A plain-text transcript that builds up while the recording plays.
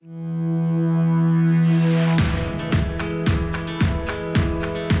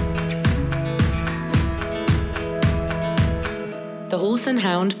and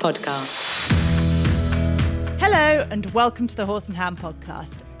Hound Podcast. Hello and welcome to the Horse and Hound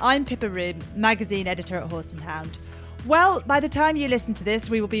Podcast. I'm Pippa Room, magazine editor at Horse and Hound. Well, by the time you listen to this,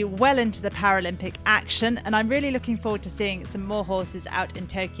 we will be well into the Paralympic action, and I'm really looking forward to seeing some more horses out in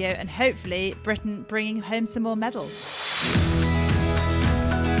Tokyo and hopefully Britain bringing home some more medals.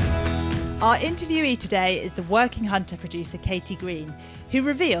 Our interviewee today is the working hunter producer Katy Green, who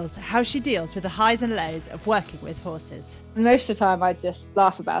reveals how she deals with the highs and lows of working with horses. Most of the time I just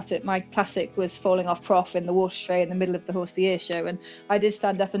laugh about it. My classic was falling off Prof in the water tray in the middle of the Horse of the Year show, and I did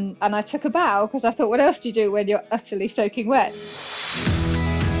stand up and I took a bow because I thought, what else do you do when you're utterly soaking wet?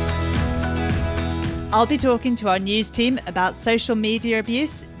 I'll be talking to our news team about social media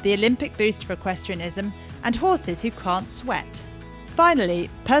abuse, the Olympic boost for equestrianism, and horses who can't sweat. Finally,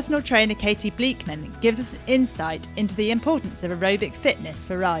 personal trainer Katie Bleekman gives us insight into the importance of aerobic fitness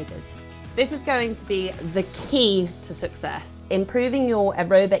for riders. This is going to be the key to success. Improving your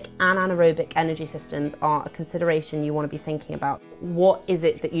aerobic and anaerobic energy systems are a consideration you want to be thinking about. What is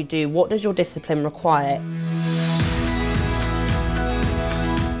it that you do? What does your discipline require?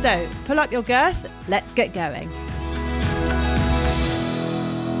 So, pull up your girth, let's get going.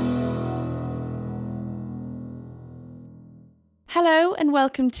 Hello and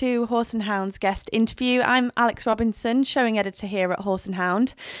welcome to Horse and Hound's guest interview. I'm Alex Robinson, showing editor here at Horse and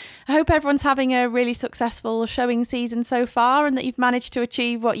Hound. I hope everyone's having a really successful showing season so far and that you've managed to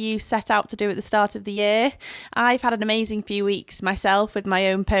achieve what you set out to do at the start of the year. I've had an amazing few weeks myself with my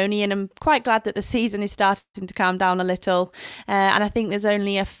own pony, and I'm quite glad that the season is starting to calm down a little. And I think there's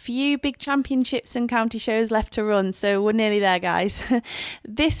only a few big championships and county shows left to run, so we're nearly there, guys.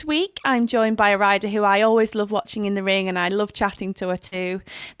 This week I'm joined by a rider who I always love watching in the ring, and I love chatting to her too.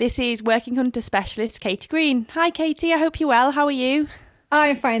 This is working hunter specialist Katy Green. Hi Katy, I hope you're well. How are you?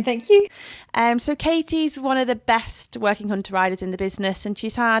 I'm fine, thank you. So Katy's one of the best working hunter riders in the business, and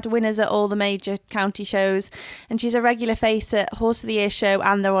she's had winners at all the major county shows, and she's a regular face at Horse of the Year show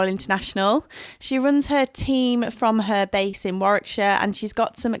and the Royal International. She runs her team from her base in Warwickshire, and she's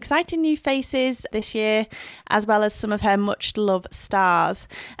got some exciting new faces this year, as well as some of her much loved stars.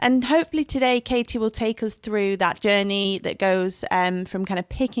 And hopefully today Katy will take us through that journey that goes from kind of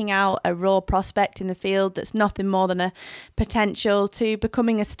picking out a raw prospect in the field that's nothing more than a potential to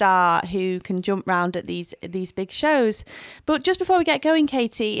becoming a star who can jump round at these big shows. But just before we get going,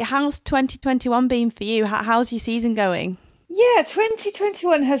 Katy, how's 2021 been for you? How's your season going? Yeah,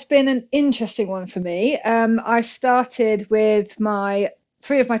 2021 has been an interesting one for me. I started with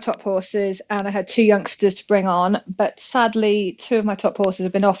three of my top horses, and I had two youngsters to bring on, but sadly two of my top horses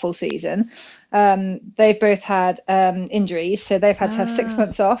have been off all season. They've both had injuries, so they've had to have 6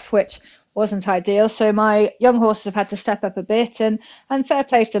 months off, which wasn't ideal. So my young horses have had to step up a bit, and fair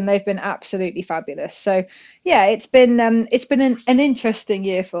play to them, they've been absolutely fabulous. So yeah, it's been an interesting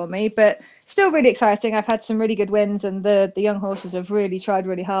year for me, but still really exciting. I've had some really good wins, and the young horses have really tried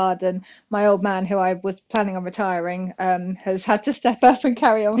really hard, and my old man, who I was planning on retiring, has had to step up and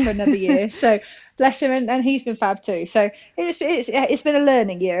carry on for another year. So bless him, and he's been fab too. So it's been a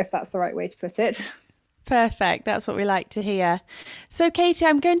learning year, if that's the right way to put it. Perfect. That's what we like to hear. So, Katy,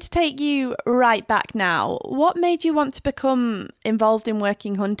 I'm going to take you right back now. What made you want to become involved in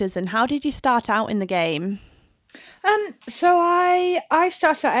working hunters, and how did you start out in the game? So I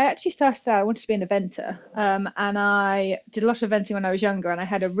actually started out, I wanted to be an eventer, and I did a lot of eventing when I was younger, and I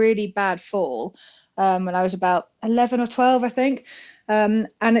had a really bad fall when I was about 11 or 12, I think. And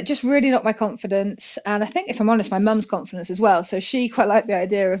it just really knocked my confidence, and I think, if I'm honest, my mum's confidence as well. So she quite liked the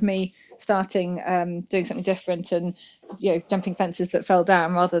idea of me starting doing something different, and jumping fences that fell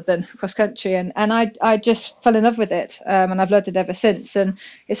down rather than cross country, and I just fell in love with it, and I've loved it ever since. And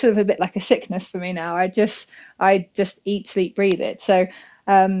it's sort of a bit like a sickness for me now. I just eat, sleep, breathe it. So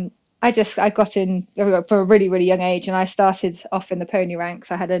I got in for a really, really young age, and I started off in the pony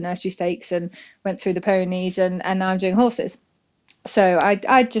ranks. I had a nursery stakes and went through the ponies, and now I'm doing horses. So I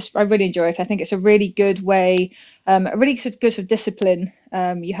really enjoy it. I think it's a really good way, a really good sort of discipline.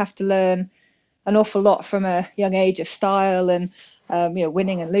 You have to learn an awful lot from a young age of style, and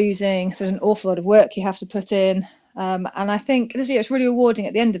winning and losing. There's an awful lot of work you have to put in, and I think it's really rewarding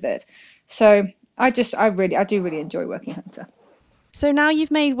at the end of it. So I do really enjoy working hunter. So now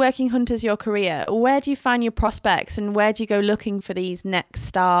you've made working hunters your career. Where do you find your prospects, and where do you go looking for these next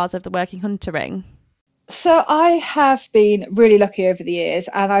stars of the working hunter ring? So I have been really lucky over the years,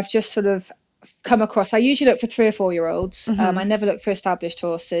 and I've just sort of come across, I usually look for 3 or 4 year olds. I never look for established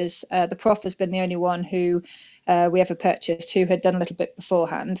horses. The Prof has been the only one who we ever purchased, who had done a little bit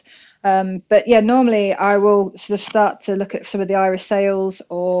beforehand. But yeah, normally I will sort of start to look at some of the Irish Sales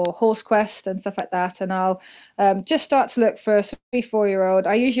or Horse Quest and stuff like that, and I'll just start to look for a 3-4-year-old.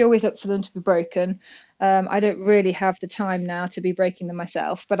 I usually always look for them to be broken. I don't really have the time now to be breaking them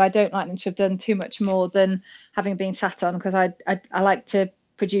myself, but I don't like them to have done too much more than having been sat on, because I like to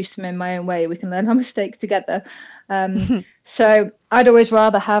produce them in my own way. We can learn our mistakes together. So I'd always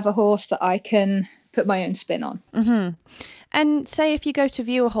rather have a horse that I can put my own spin on. Mm-hmm. And say if you go to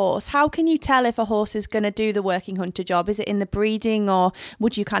view a horse, how can you tell if a horse is going to do the working hunter job? Is it in the breeding, or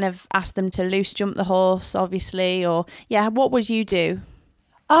would you kind of ask them to loose jump the horse, obviously? Or what would you do?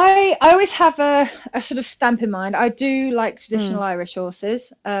 I always have a sort of stamp in mind. I do like traditional Irish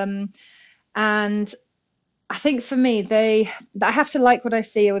horses. And I think for me, I have to like what I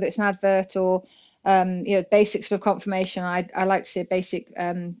see, whether it's an advert or basic sort of confirmation. I like to see a basic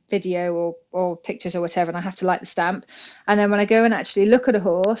video or pictures or whatever, and I have to like the stamp. And then when I go and actually look at a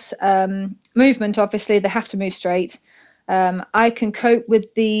horse, movement, obviously they have to move straight. I can cope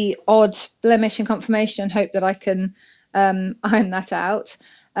with the odd blemish and confirmation and hope that I can iron that out.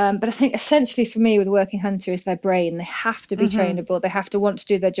 But I think essentially for me with a working hunter is their brain. They have to be trainable. They have to want to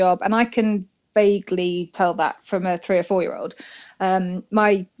do their job, and I can vaguely tell that from a 3 or 4-year-old.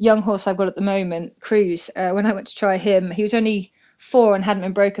 My young horse I've got at the moment, Cruise, when I went to try him, he was only 4 and hadn't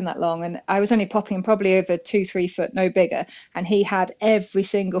been broken that long, and I was only popping him probably over 2-3 foot, no bigger, and he had every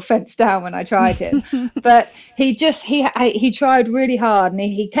single fence down when I tried him. But he tried really hard, and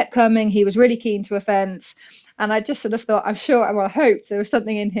he kept coming. He was really keen to a fence, and I just sort of thought, I hoped there was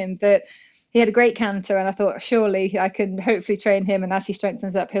something in him that he had a great canter, and I thought surely I can hopefully train him, and as he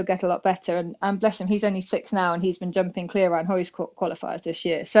strengthens up, he'll get a lot better. And bless him, he's only 6 now, and he's been jumping clear around Hoy's qualifiers this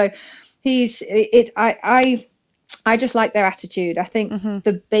year. So I just like their attitude. I think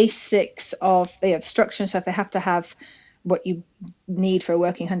the basics of structure and stuff, they have to have what you need for a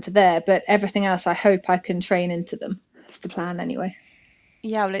working hunter there, but everything else I hope I can train into them. That's the plan anyway.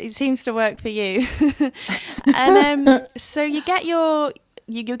 Yeah, well, it seems to work for you. And so you get your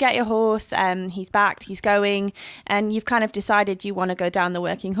horse, he's backed, he's going, and you've kind of decided you want to go down the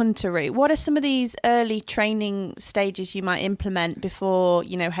working hunter route. What are some of these early training stages you might implement before,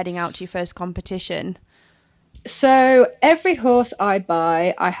 heading out to your first competition? So every horse I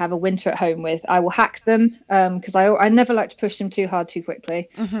buy, I have a winter at home with. I will hack them because I never like to push them too hard too quickly.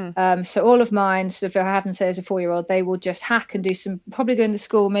 So all of mine, sort of, if I have them say as a 4-year-old, they will just hack and do probably go into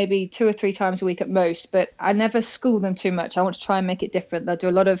school maybe 2 or 3 times a week at most, but I never school them too much. I want to try and make it different. They'll do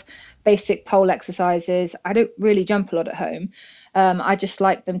a lot of basic pole exercises. I don't really jump a lot at home. I just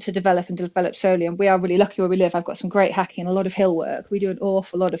like them to develop slowly, and we are really lucky where we live. I've got some great hacking and a lot of hill work. We do an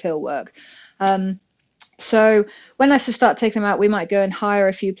awful lot of hill work. So when I sort of start taking them out, we might go and hire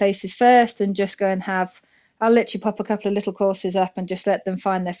a few places first and just go and I'll literally pop a couple of little courses up and just let them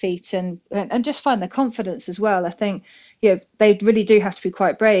find their feet and just find their confidence as well. I think, they really do have to be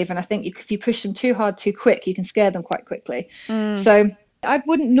quite brave. And I think if you push them too hard, too quick, you can scare them quite quickly. So I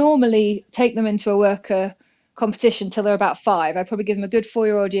wouldn't normally take them into a worker competition till they're about 5. I'd probably give them a good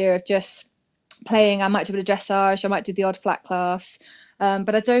 4-year-old year of just playing. I might do a bit of dressage. I might do the odd flat class.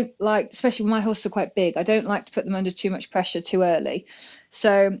 But I don't like, especially when my horses are quite big, I don't like to put them under too much pressure too early.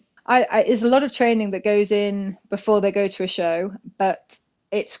 So there's a lot of training that goes in before they go to a show, but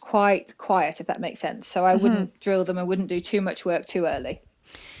it's quite quiet, if that makes sense. So I wouldn't drill them. I wouldn't do too much work too early.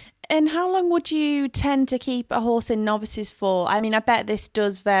 And how long would you tend to keep a horse in novices for? I mean, I bet this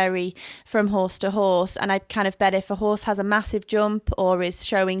does vary from horse to horse. And I kind of bet if a horse has a massive jump or is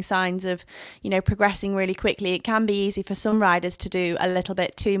showing signs of, progressing really quickly, it can be easy for some riders to do a little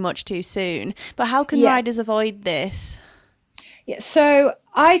bit too much too soon. But how can riders avoid this? Yeah, so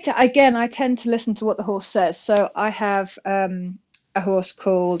I tend to listen to what the horse says. So I have a horse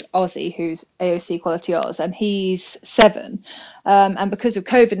called Aussie, who's AOC Quality Oz, and he's 7. And because of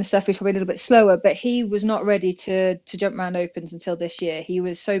COVID and stuff, he's probably a little bit slower, but he was not ready to jump around opens until this year. He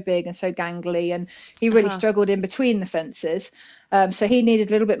was so big and so gangly, and he really struggled in between the fences. So he needed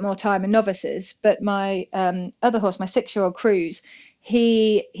a little bit more time in novices. But my other horse, my 6-year-old Cruise,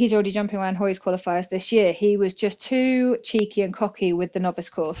 he's already jumping around Hoy's qualifiers this year. He was just too cheeky and cocky with the novice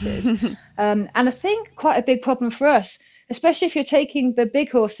courses. And I think quite a big problem for us, especially if you're taking the big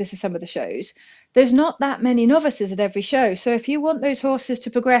horses to some of the shows, there's not that many novices at every show. So if you want those horses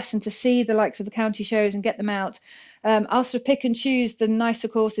to progress and to see the likes of the county shows and get them out, I'll sort of pick and choose the nicer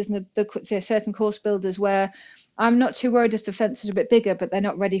courses and the certain course builders where I'm not too worried if the fences are a bit bigger, but they're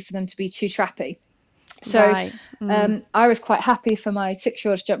not ready for them to be too trappy. So Right. I was quite happy for my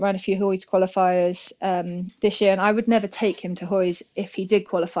 6-year-old to jump around a few Hoys qualifiers this year, and I would never take him to Hoys if he did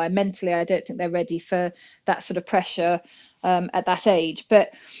qualify. Mentally, I don't think they're ready for that sort of pressure at that age.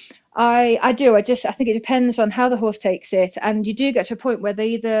 But I think it depends on how the horse takes it, and you do get to a point where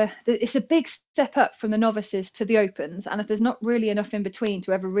it's a big step up from the novices to the opens, and if there's not really enough in between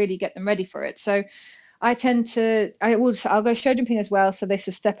to ever really get them ready for it. So I'll go show jumping as well, so they sort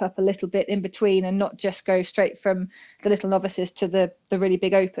of step up a little bit in between and not just go straight from the little novices to the really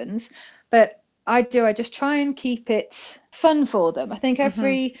big opens. But I just try and keep it fun for them. I think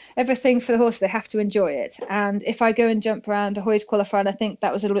everything for the horse, they have to enjoy it. And if I go and jump around a Hoys qualifier and I think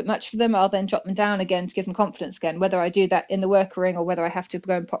that was a little bit much for them, I'll then drop them down again to give them confidence again, whether I do that in the work ring or whether I have to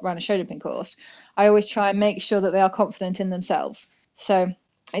go and pop around a show jumping course. I always try and make sure that they are confident in themselves. So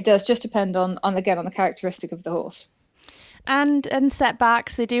it does just depend on the characteristic of the horse. And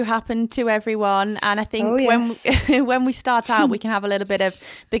setbacks, they do happen to everyone, and I think when we start out we can have a little bit of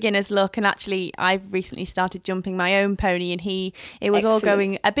beginner's luck. And actually I've recently started jumping my own pony, and it was all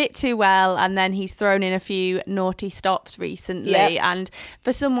going a bit too well, and then he's thrown in a few naughty stops recently. And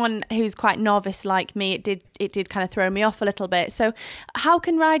for someone who's quite novice like me, it did kind of throw me off a little bit. So how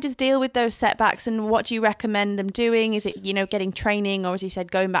can riders deal with those setbacks, and what do you recommend them doing? Is it getting training, or as you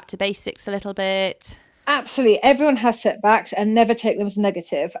said, going back to basics a little bit? Absolutely. Everyone has setbacks, and never take them as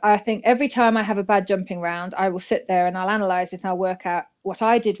negative. I think every time I have a bad jumping round, I will sit there and I'll analyse it, and I'll work out what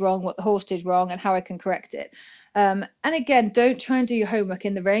I did wrong, what the horse did wrong, and how I can correct it. And again, don't try and do your homework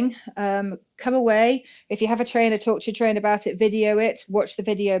in the ring. Come away. If you have a trainer, talk to your trainer about it, video it, watch the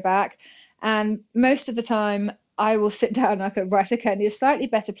video back. And most of the time, I will sit down and I go, right, okay, I need a slightly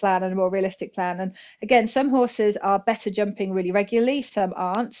better plan and a more realistic plan. And again, some horses are better jumping really regularly, some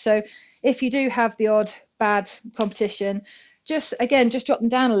aren't. So if you do have the odd bad competition, just drop them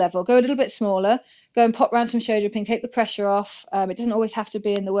down a level, go a little bit smaller, go and pop around some show jumping, take the pressure off. It doesn't always have to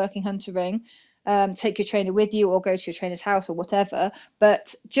be in the working hunter ring. Take your trainer with you or go to your trainer's house or whatever,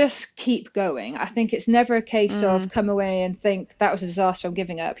 but just keep going. I think it's never a case of come away and think that was a disaster, I'm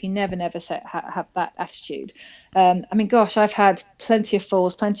giving up. You never have that attitude. I mean, gosh, I've had plenty of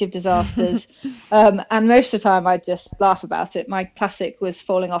falls, plenty of disasters, and most of the time I just laugh about it. My classic was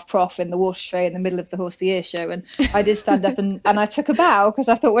falling off prof in the water tray in the middle of the Horse of the Year show, and I did stand up and I took a bow because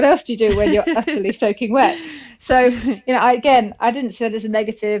I thought, what else do you do when you're utterly soaking wet? So, I didn't say that as a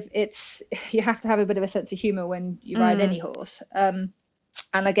negative. You have to have a bit of a sense of humour when you ride any horse. And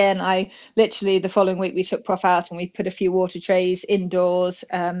again, the following week we took Prof out and we put a few water trays indoors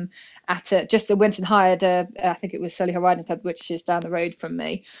went and hired I think it was Solihull Riding Club, which is down the road from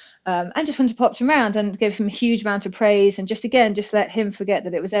me. And just went to pop him around and give him a huge amount of praise, and just let him forget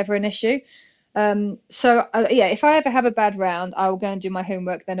that it was ever an issue. If I ever have a bad round, I will go and do my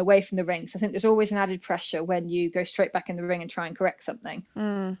homework then away from the ring. So I think there's always an added pressure when you go straight back in the ring and try and correct something.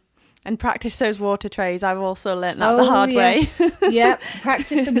 And practice those water trays. I've also learnt that the hard way. Yep,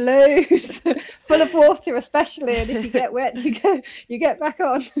 practice them loads, full of water especially, and if you get wet, you get back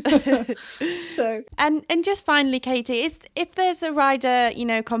on. So. And just finally, Katy, if there's a rider,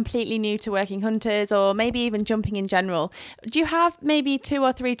 completely new to working hunters, or maybe even jumping in general, do you have maybe 2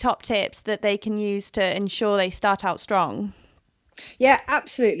 or 3 top tips that they can use to ensure they start out strong? Yeah,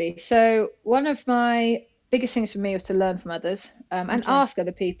 absolutely. So one of my biggest things for me was to learn from others and ask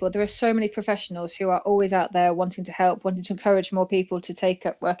other people. There are so many professionals who are always out there wanting to help, wanting to encourage more people to take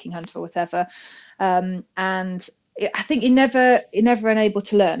up working hunter or whatever. And I think you're never unable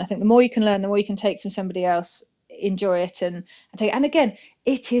to learn. I think the more you can learn, the more you can take from somebody else, enjoy it and take. And again,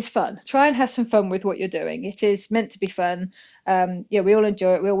 it is fun. Try and have some fun with what you're doing. It is meant to be fun. We all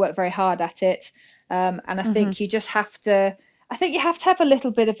enjoy it. We all work very hard at it. And I think you just have to. I think you have to have a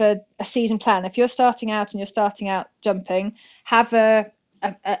little bit of a season plan. If you're starting out jumping, have an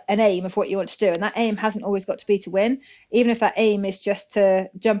aim of what you want to do. And that aim hasn't always got to be to win. Even if that aim is just to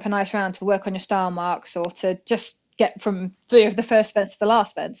jump a nice round to work on your style marks or to just get from the first fence to the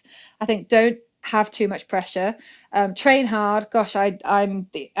last fence. I think don't have too much pressure. Train hard. Gosh, I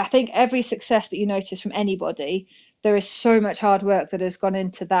think every success that you notice from anybody, there is so much hard work that has gone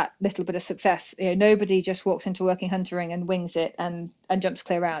into that little bit of success. Nobody just walks into working hunter ring and wings it and jumps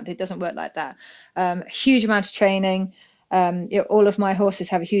clear round. It doesn't work like that. Huge amount of training. All of my horses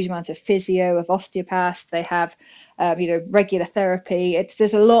have a huge amount of physio, of osteopaths. They have, regular therapy.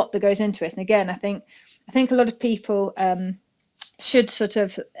 There's a lot that goes into it. And again, I think a lot of people should sort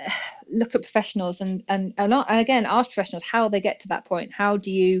of look at professionals and again ask professionals how they get to that point. How do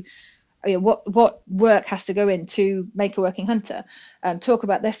you? What work has to go in to make a working hunter? Talk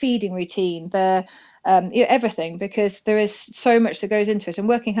about their feeding routine, their everything, because there is so much that goes into it. And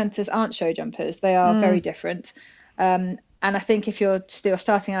working hunters aren't show jumpers. They are very different. And I think if you're still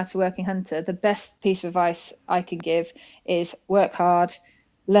starting out as a working hunter, the best piece of advice I can give is work hard,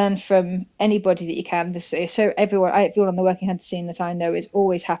 learn from anybody that you can. So everyone on the working hunter scene that I know is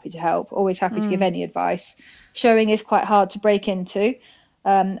always happy to help, always happy to give any advice. Showing is quite hard to break into.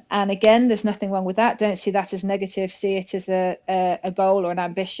 And again, there's nothing wrong with that. Don't see that as negative. See it as a goal or an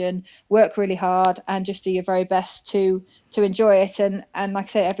ambition. Work really hard and just do your very best to enjoy it. And like I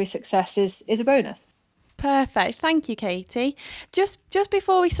say, every success is a bonus. Perfect. Thank you, Katy. Just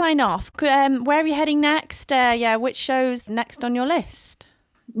before we sign off, where are you heading next? Which show's next on your list?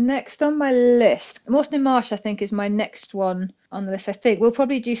 Next on my list, Moreton in Marsh, I think, is my next one on the list. I think we'll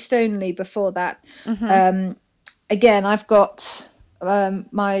probably do Stoneleigh before that. Again, I've got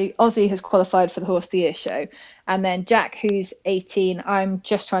my Aussie has qualified for the Horse of the Year show, and then Jack, who's 18, I'm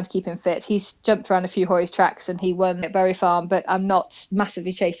just trying to keep him fit. He's jumped around a few Horse tracks and he won at Bury Farm, but I'm not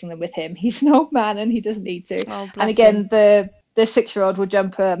massively chasing them with him. He's an old man and he doesn't need to. And again, the 6-year-old will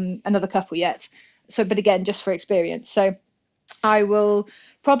jump another couple yet. So, but again, just for experience. So I will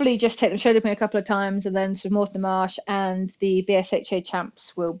probably just take them, showed up me a couple of times, and then some Moreton Marsh, and the BSHA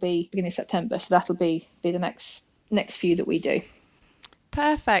champs will be beginning of September. So that'll be the next few that we do.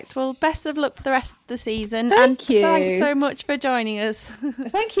 Perfect. Well, best of luck for the rest of the season. Thank you. Thanks so much for joining us.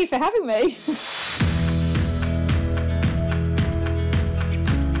 Thank you for having me.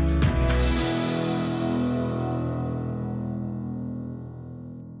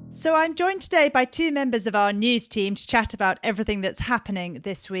 So I'm joined today by two members of our news team to chat about everything that's happening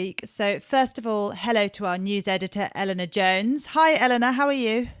this week. So first of all, hello to our news editor, Eleanor Jones. Hi, Eleanor. How are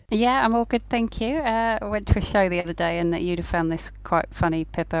you? Yeah, I'm all good, thank you. I went to a show the other day and you'd have found this quite funny,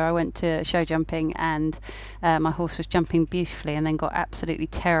 Pippa. I went to show jumping and my horse was jumping beautifully and then got absolutely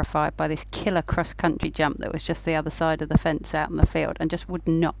terrified by this killer cross-country jump that was just the other side of the fence out in the field and just would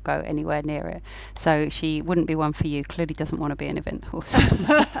not go anywhere near it. So she wouldn't be one for you. Clearly doesn't want to be an event horse.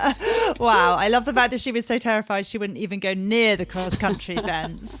 Wow, I love the fact that she was so terrified she wouldn't even go near the cross-country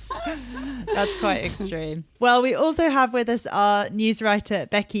fence. That's quite extreme. Well, we also have with us our news writer,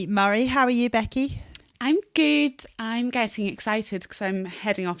 Becky Murray. How are you, Becky? I'm good. I'm getting excited because I'm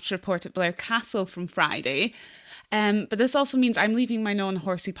heading off to report at Blair Castle from Friday. But this also means I'm leaving my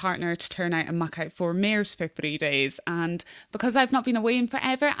non-horsey partner to turn out and muck out 4 mares for 3 days. And because I've not been away in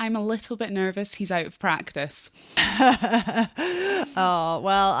forever, I'm a little bit nervous he's out of practice. Oh,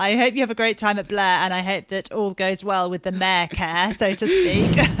 well, I hope you have a great time at Blair and I hope that all goes well with the mare care, so to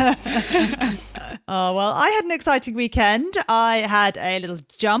speak. Oh, well, I had an exciting weekend. I had a little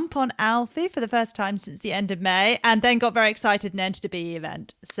jump on Alfie for the first time since the end of May and then got very excited and entered a BE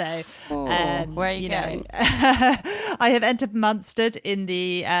event. So, where are you going? I have entered Munstead in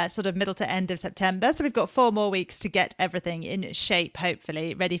the sort of middle to end of September. So we've got 4 more weeks to get everything in shape,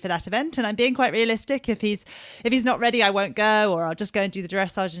 hopefully, ready for that event. And I'm being quite realistic. If he's not ready, I won't go, or I'll just go and do the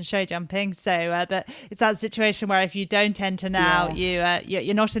dressage and show jumping. So, but it's that situation where if you don't enter now,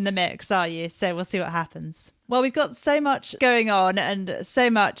 you're not in the mix, are you? So we'll see what happens. Well, we've got so much going on and so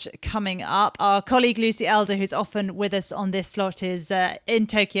much coming up. Our colleague Lucy Elder, who's often with us on this slot, is in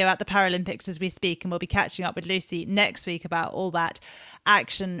Tokyo at the Paralympics as we speak, and we'll be catching up with Lucy next week about all that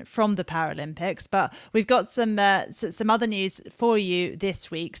action from the Paralympics. But we've got some other news for you this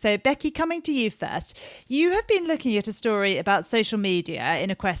week. So, Becky, coming to you first. You have been looking at a story about social media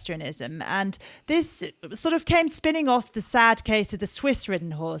in equestrianism, and this sort of came spinning off the sad case of the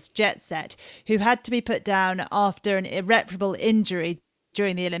Swiss-ridden horse Jet Set, who had to be put down after an irreparable injury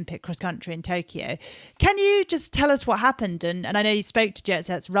during the Olympic cross-country in Tokyo. Can you just tell us what happened? And I know you spoke to Jet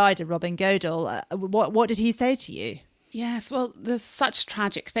Set's rider, Robin Godel. What did he say to you? Yes, well, there's such a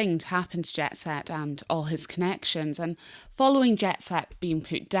tragic thing to happen to Jet Set and all his connections. And following Jet Set being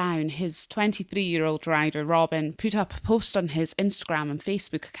put down, his 23-year-old rider, Robin, put up a post on his Instagram and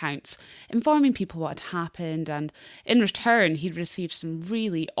Facebook accounts informing people what had happened. And in return, he'd received some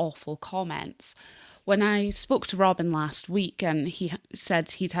really awful comments. When I spoke to Robin last week, and he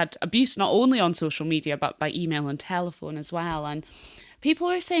said he'd had abuse not only on social media, but by email and telephone as well. And people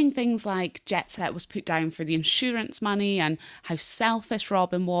were saying things like Jet Set was put down for the insurance money and how selfish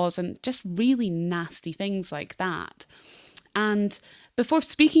Robin was, and just really nasty things like that. And before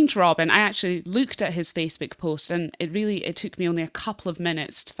speaking to Robin, I actually looked at his Facebook post, and it took me only a couple of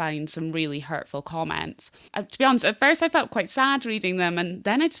minutes to find some really hurtful comments. To be honest, at first I felt quite sad reading them, and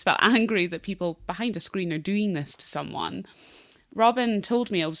then I just felt angry that people behind a screen are doing this to someone. Robin told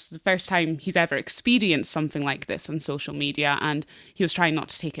me it was the first time he's ever experienced something like this on social media, and he was trying not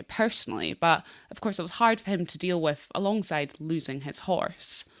to take it personally, but of course it was hard for him to deal with alongside losing his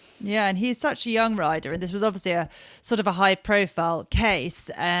horse. Yeah, and he's such a young rider, and this was obviously a sort of a high-profile case.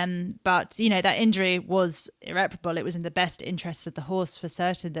 But, you know, that injury was irreparable. It was in the best interests of the horse for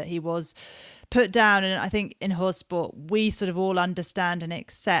certain that he was put down. And I think in horse sport, we sort of all understand and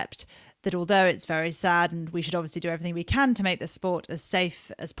accept that although it's very sad and we should obviously do everything we can to make the sport as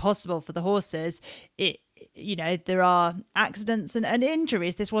safe as possible for the horses, you know, there are accidents and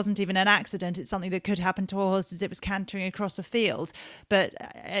injuries. This wasn't even an accident. It's something that could happen to a horse as it was cantering across a field. But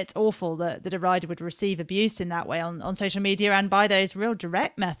it's awful that a rider would receive abuse in that way on social media and by those real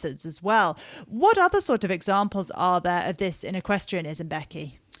direct methods as well. What other sort of examples are there of this in equestrianism,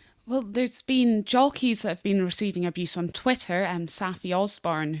 Becky? Well, there's been jockeys that have been receiving abuse on Twitter, and Safi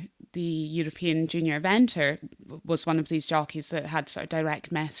Osborne, the European junior eventer, was one of these jockeys that had sort of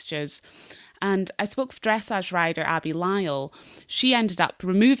direct messages. And I spoke with dressage rider Abby Lyle. She ended up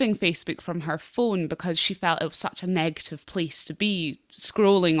removing Facebook from her phone because she felt it was such a negative place to be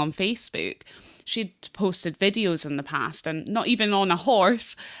scrolling on Facebook. She'd posted videos in the past, and not even on a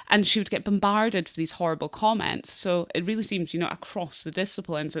horse, and she would get bombarded with these horrible comments. So it really seems, you know, across the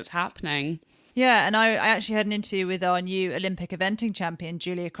disciplines it's happening. Yeah, and I actually had an interview with our new Olympic eventing champion,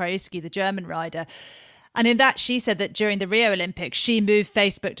 Julia Krajewski, the German rider. And in that, she said that during the Rio Olympics, she moved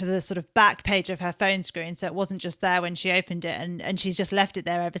Facebook to the sort of back page of her phone screen. So it wasn't just there when she opened it, and she's just left it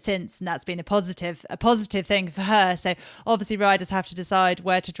there ever since. And that's been a positive thing for her. So obviously riders have to decide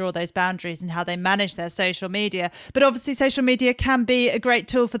where to draw those boundaries and how they manage their social media. But obviously social media can be a great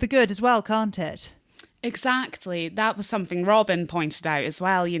tool for the good as well, can't it? Exactly. That was something Robin pointed out as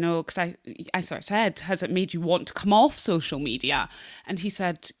well, you know, because I sort of said, has it made you want to come off social media? And he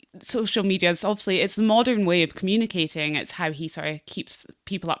said, social media is obviously, it's the modern way of communicating. It's how he sort of keeps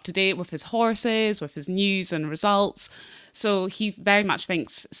people up to date with his horses, with his news and results. So he very much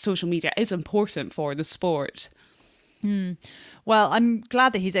thinks social media is important for the sport. Well, I'm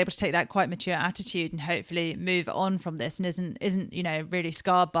glad that he's able to take that quite mature attitude and hopefully move on from this and isn't you know, really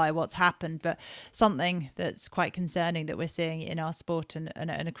scarred by what's happened, but something that's quite concerning that we're seeing in our sport and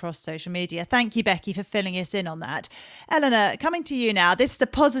across social media. Thank you, Becky, for filling us in on that. Eleanor, coming to you now. This is a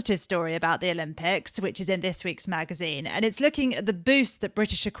positive story about the Olympics, which is in this week's magazine, and it's looking at the boost that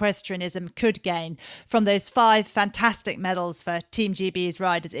British equestrianism could gain from those 5 fantastic medals for Team GB's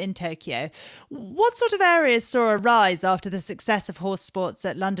riders in Tokyo. What sort of areas saw a rise after the success of horse sports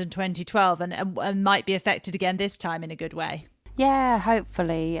at London 2012 and might be affected again this time in a good way? Yeah,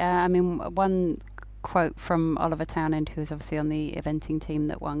 hopefully. I mean, one quote from Oliver Townend, who was obviously on the eventing team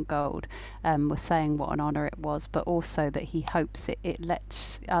that won gold, was saying what an honour it was, but also that he hopes it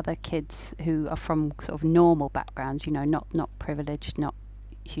lets other kids who are from sort of normal backgrounds, you know, not privileged, not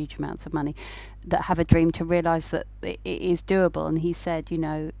huge amounts of money, that have a dream to realise that it is doable. And he said, you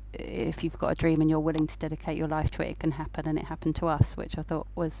know, if you've got a dream and you're willing to dedicate your life to it, it can happen, and it happened to us, which I thought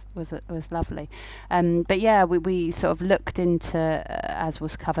was lovely. But yeah, we sort of looked into, as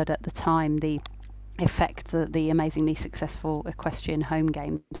was covered at the time, the effect that the amazingly successful equestrian home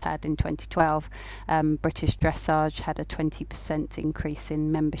games had in 2012. British dressage had a 20% increase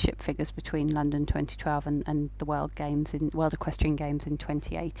in membership figures between London 2012 and the World Equestrian Games in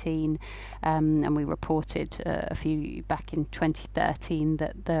 2018. And we reported a few back in 2013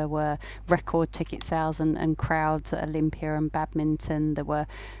 that there were record ticket sales and crowds at Olympia and badminton. There were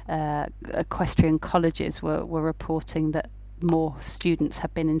equestrian colleges were reporting that more students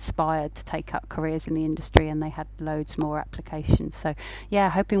have been inspired to take up careers in the industry, and they had loads more applications. So yeah,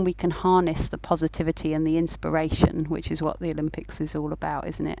 hoping we can harness the positivity and the inspiration, which is what the Olympics is all about,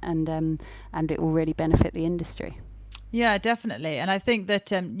 isn't it? And it will really benefit the industry. Yeah, definitely. And I think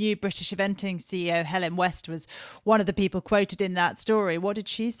that new British eventing CEO Helen West was one of the people quoted in that story. What did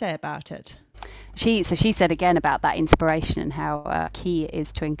she say about it? She said again about that inspiration and how key it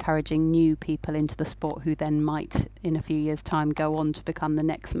is to encouraging new people into the sport who then might, in a few years' time, go on to become the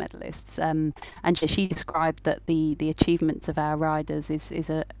next medalists. And she described that the achievements of our riders is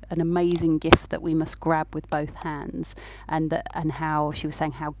an amazing gift that we must grab with both hands, and how she was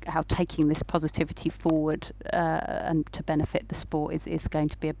saying how taking this positivity forward and to benefit the sport is going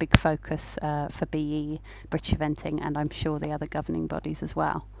to be a big focus for BE, British Eventing, and I'm sure the other governing bodies as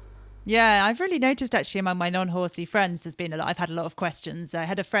well. Yeah, I've really noticed actually among my non-horsey friends, I've had a lot of questions. I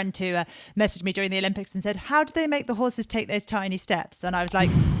had a friend who messaged me during the Olympics and said, how do they make the horses take those tiny steps? And I was like,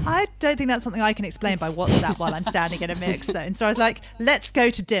 I don't think that's something I can explain by WhatsApp while I'm standing in a mix zone. So I was like, let's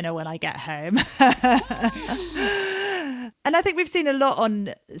go to dinner when I get home. And I think we've seen a lot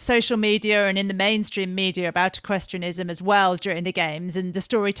on social media and in the mainstream media about equestrianism as well during the games, and the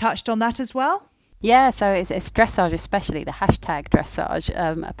story touched on that as well. Yeah, so it's dressage, especially the hashtag dressage.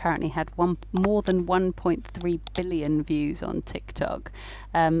 Apparently had more than 1.3 billion views on TikTok,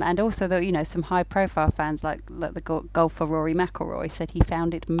 and also some high-profile fans like the golfer Rory McIlroy said he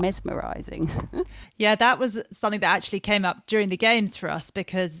found it mesmerising. Yeah, that was something that actually came up during the games for us,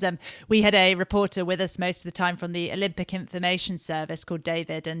 because we had a reporter with us most of the time from the Olympic Information Service called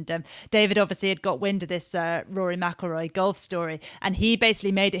David, and David obviously had got wind of this Rory McIlroy golf story, and he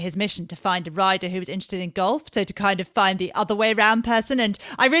basically made it his mission to find a rider who was interested in golf, so to kind of find the other way round person. And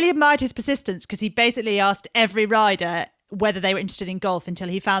I really admired his persistence, because he basically asked every rider whether they were interested in golf until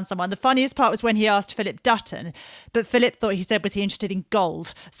he found someone. The funniest part was when he asked Philip Dutton, but Philip thought he said, was he interested in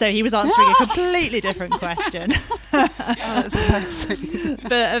gold? So he was answering a completely different question. That's amazing.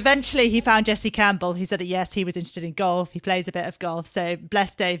 But eventually he found Jesse Campbell. He said that yes, he was interested in golf. He plays a bit of golf. So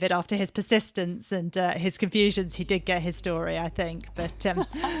bless David, after his persistence and his confusions, he did get his story, I think. But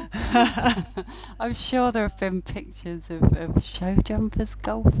I'm sure there have been pictures of show jumpers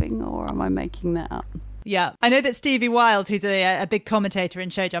golfing, or am I making that up? Yeah, I know that Stevie Wild, who's a big commentator in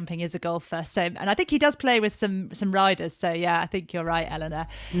show jumping, is a golfer. So, and I think he does play with some riders. So yeah, I think you're right, Eleanor.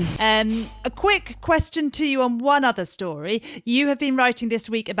 A quick question to you on one other story. You have been writing this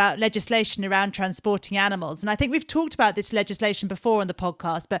week about legislation around transporting animals. And I think we've talked about this legislation before on the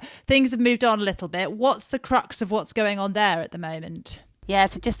podcast, but things have moved on a little bit. What's the crux of what's going on there at the moment? Yeah,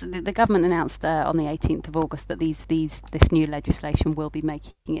 so just the government announced on the 18th of August that this new legislation will be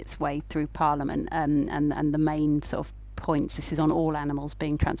making its way through Parliament, and the main sort of points, this is on all animals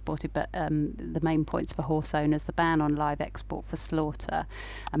being transported, but the main points for horse owners: the ban on live export for slaughter,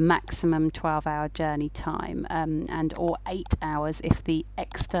 a maximum 12-hour journey time, and or 8 hours if the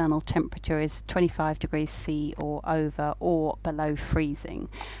external temperature is 25 degrees C or over or below freezing.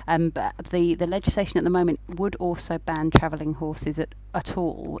 But the legislation at the moment would also ban travelling horses at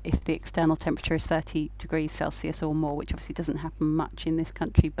all if the external temperature is 30 degrees Celsius or more, which obviously doesn't happen much in this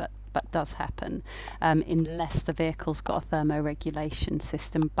country, but does happen, unless the vehicle's got a thermoregulation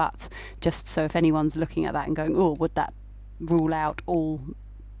system. But just so if anyone's looking at that and going, oh, would that rule out all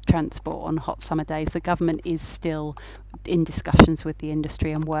transport on hot summer days, the government is still in discussions with the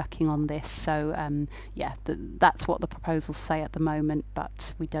industry and working on this. So that's what the proposals say at the moment,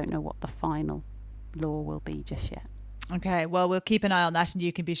 but we don't know what the final law will be just yet. Okay, well, we'll keep an eye on that, and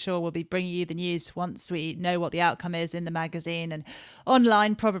you can be sure we'll be bringing you the news once we know what the outcome is in the magazine and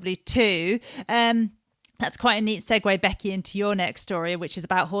online probably too. That's quite a neat segue, Becky, into your next story, which is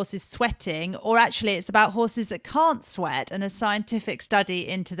about horses sweating, or actually it's about horses that can't sweat and a scientific study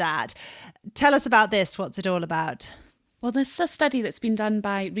into that. Tell us about this. What's it all about? Well, this is a study that's been done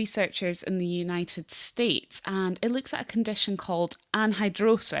by researchers in the United States, and it looks at a condition called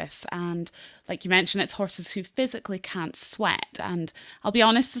anhydrosis. And like you mentioned, it's horses who physically can't sweat. And I'll be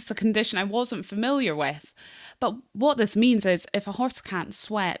honest, it's a condition I wasn't familiar with. But what this means is if a horse can't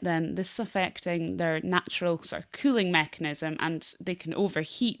sweat, then this is affecting their natural sort of cooling mechanism, and they can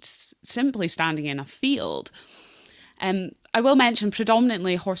overheat simply standing in a field. I will mention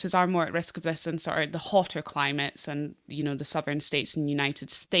predominantly horses are more at risk of this in sort of the hotter climates and, the southern states in the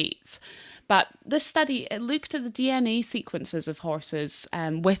United States. But this study, it looked at the DNA sequences of horses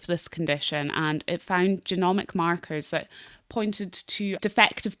with this condition, and it found genomic markers that pointed to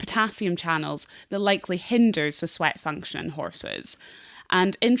defective potassium channels that likely hinders the sweat function in horses.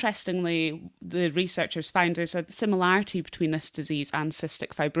 And interestingly, the researchers found there's a similarity between this disease and cystic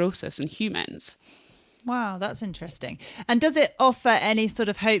fibrosis in humans. Wow, that's interesting. And does it offer any sort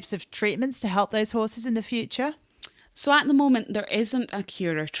of hopes of treatments to help those horses in the future? So at the moment, there isn't a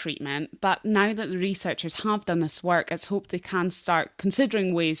cure or treatment, but now that the researchers have done this work, it's hoped they can start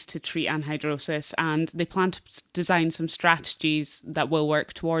considering ways to treat anhydrosis, and they plan to design some strategies that will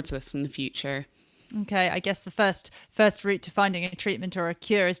work towards this in the future. Okay, I guess the first route to finding a treatment or a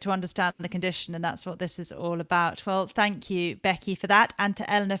cure is to understand the condition, and that's what this is all about. Well, thank you, Becky, for that, and to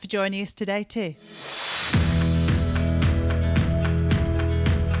Eleanor for joining us today too.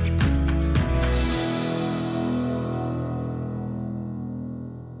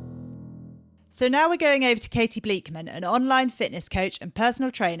 So now we're going over to Katy Bleekman, an online fitness coach and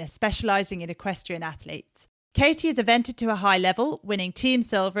personal trainer specialising in equestrian athletes. Katy has evented to a high level, winning team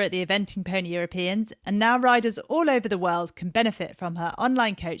silver at the Eventing Pony Europeans, and now riders all over the world can benefit from her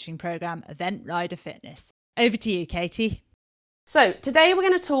online coaching programme, Event Rider Fitness. Over to you, Katy. So today we're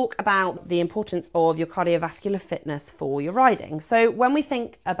going to talk about the importance of your cardiovascular fitness for your riding. So when we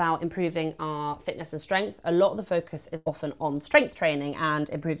think about improving our fitness and strength, a lot of the focus is often on strength training and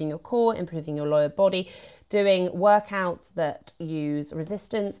improving your core, improving your lower body, doing workouts that use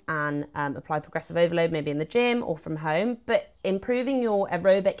resistance and apply progressive overload, maybe in the gym or from home. But improving your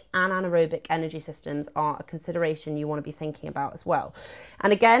aerobic and anaerobic energy systems are a consideration you want to be thinking about as well.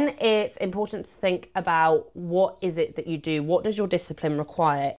 And again, it's important to think about what is it that you do? What does your discipline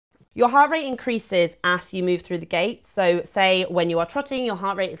require? Your heart rate increases as you move through the gait. So say when you are trotting, your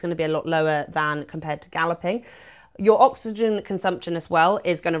heart rate is going to be a lot lower than compared to galloping. Your oxygen consumption as well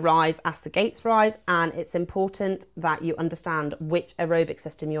is going to rise as the gaits rise, and it's important that you understand which aerobic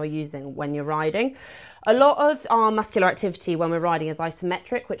system you're using when you're riding. A lot of our muscular activity when we're riding is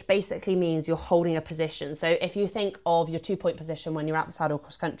isometric, which basically means you're holding a position. So if you think of your 2-point position when you're out the saddle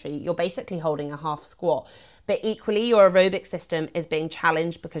cross country, you're basically holding a half squat. But equally, your aerobic system is being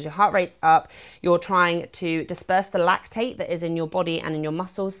challenged because your heart rate's up. You're trying to disperse the lactate that is in your body and in your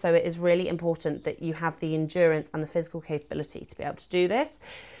muscles. So it is really important that you have the endurance and the physical capability to be able to do this.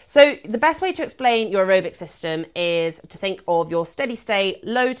 So the best way to explain your aerobic system is to think of your steady state,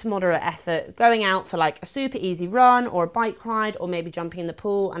 low to moderate effort, going out for like a super easy run or a bike ride, or maybe jumping in the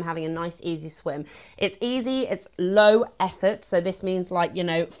pool and having a nice easy swim. It's easy, it's low effort. So this means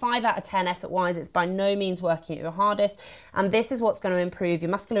 5 out of 10 effort wise. It's by no means working at your hardest. And this is what's going to improve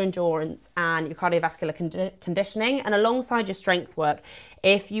your muscular endurance and your cardiovascular conditioning. And alongside your strength work,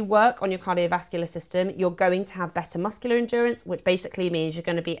 if you work on your cardiovascular system, you're going to have better muscular endurance, which basically means you're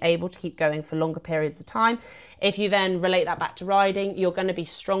going to be able to keep going for longer periods of time. If you then relate that back to riding, you're going to be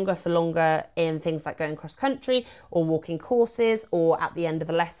stronger for longer in things like going cross country or walking courses or at the end of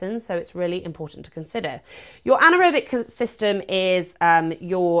a lesson. So it's really important to consider. Your anaerobic system is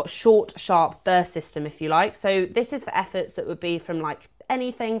your short, sharp burst system, if you like. So this is for efforts that would be from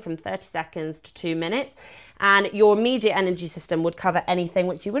anything from 30 seconds to 2 minutes. And your immediate energy system would cover anything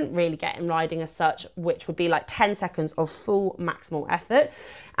which you wouldn't really get in riding as such, which would be 10 seconds of full maximal effort.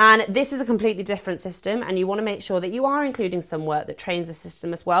 And this is a completely different system, and you want to make sure that you are including some work that trains the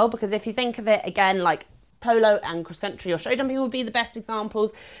system as well, because if you think of it again, like polo and cross country or show jumping would be the best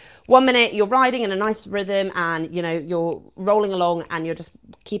examples. 1 minute you're riding in a nice rhythm and you're rolling along and you're just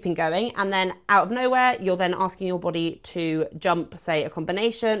keeping going, and then out of nowhere you're then asking your body to jump, say a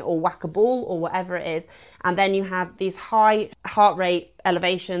combination or whack a ball or whatever it is, and then you have these high heart rate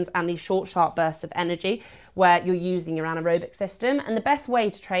elevations and these short sharp bursts of energy where you're using your anaerobic system. And the best way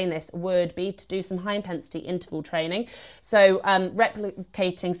to train this would be to do some high intensity interval training, so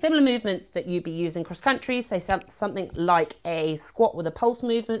replicating similar movements that you'd be using cross country, say something like a squat with a pulse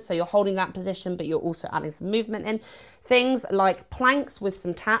movement, so you're holding that position but you're also adding some movement in. Things like planks with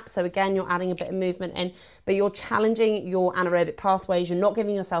some taps, so again you're adding a bit of movement in, but you're challenging your anaerobic pathways, you're not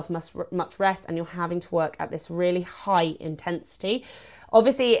giving yourself much rest, and you're having to work at this really high intensity.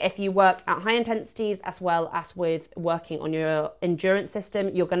 Obviously, if you work at high intensities as well as with working on your endurance system,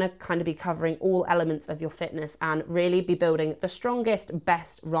 you're going to kind of be covering all elements of your fitness and really be building the strongest,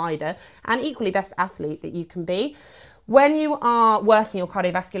 best rider and equally best athlete that you can be. When you are working your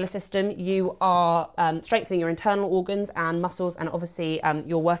cardiovascular system, you are strengthening your internal organs and muscles, and obviously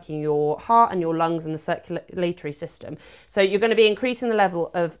you're working your heart and your lungs and the circulatory system. So you're going to be increasing the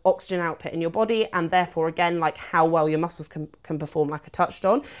level of oxygen output in your body, and therefore again how well your muscles can perform, like I touched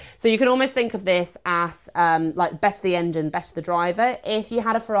on. So you can almost think of this as better the engine, better the driver. If you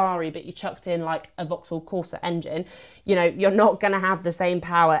had a Ferrari but you chucked in a Vauxhall Corsa engine, you're not going to have the same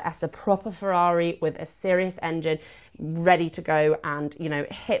power as a proper Ferrari with a serious engine ready to go and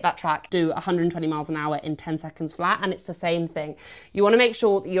hit that track, do 120 miles an hour in 10 seconds flat. And it's the same thing. You want to make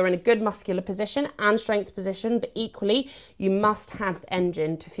sure that you're in a good muscular position and strength position, but equally you must have the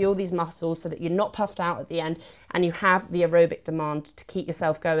engine to fuel these muscles so that you're not puffed out at the end and you have the aerobic demand to keep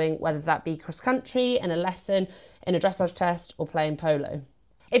yourself going, whether that be cross country, in a lesson, in a dressage test, or playing polo.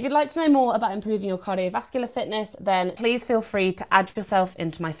 If you'd like to know more about improving your cardiovascular fitness, then please feel free to add yourself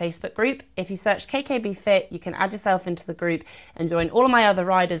into my Facebook group. If you search KKB Fit, you can add yourself into the group and join all of my other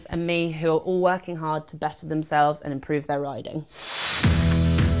riders and me who are all working hard to better themselves and improve their riding.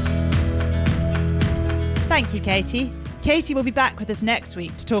 Thank you, Katy. Katy will be back with us next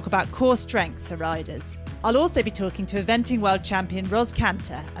week to talk about core strength for riders. I'll also be talking to eventing world champion Ros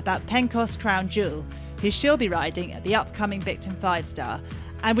Cantor about Penco's Crown Jewel, who she'll be riding at the upcoming Victon 5-star.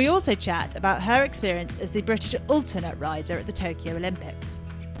 And we also chat about her experience as the British alternate rider at the Tokyo Olympics.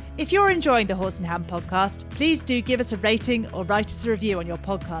 If you're enjoying the Horse Hound Podcast, please do give us a rating or write us a review on your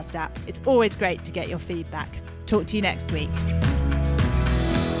podcast app. It's always great to get your feedback. Talk to you next week.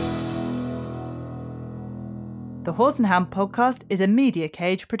 The Horse Hound Podcast is a Media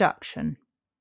Cage production.